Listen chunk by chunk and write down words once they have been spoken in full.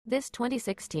This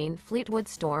 2016 Fleetwood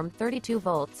Storm 32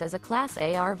 volts is a Class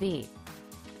A RV.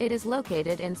 It is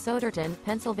located in Souderton,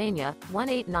 Pennsylvania,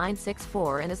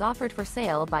 18964 and is offered for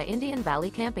sale by Indian Valley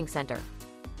Camping Center.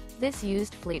 This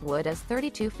used Fleetwood is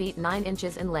 32 feet 9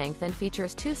 inches in length and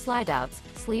features 2 slideouts,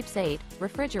 sleeps 8,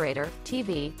 refrigerator,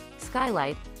 TV,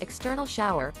 skylight, external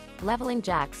shower, leveling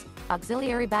jacks,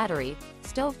 auxiliary battery,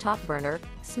 stove top burner,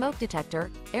 smoke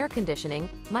detector, air conditioning,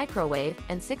 microwave,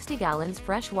 and 60 gallons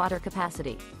fresh water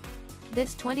capacity.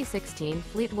 This 2016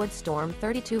 Fleetwood Storm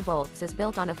 32 volts is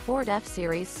built on a Ford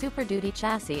F-Series Super Duty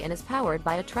chassis and is powered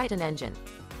by a Triton engine.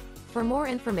 For more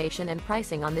information and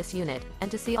pricing on this unit, and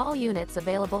to see all units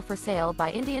available for sale by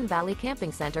Indian Valley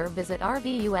Camping Center, visit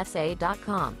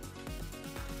RVUSA.com.